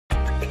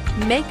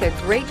Make a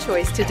great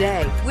choice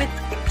today with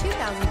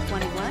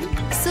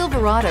 2021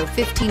 Silverado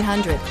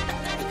 1500.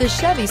 The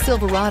Chevy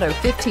Silverado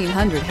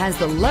 1500 has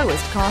the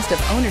lowest cost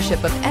of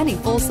ownership of any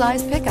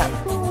full-size pickup.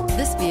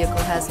 This vehicle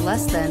has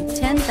less than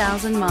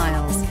 10,000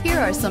 miles. Here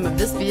are some of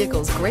this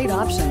vehicle's great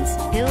options: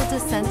 hill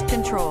descent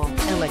control,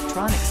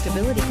 electronic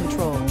stability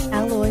control,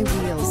 alloy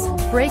wheels,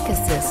 brake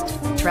assist,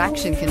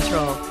 traction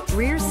control,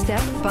 rear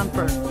step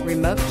bumper,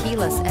 remote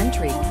keyless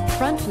entry,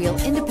 front wheel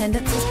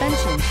independent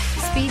suspension,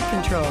 speed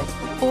control,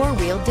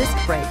 four-wheel disc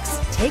brakes.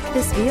 Take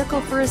this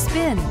vehicle for a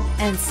spin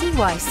and see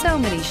why so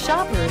many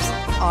shoppers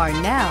are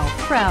now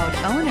proud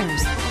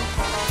owners.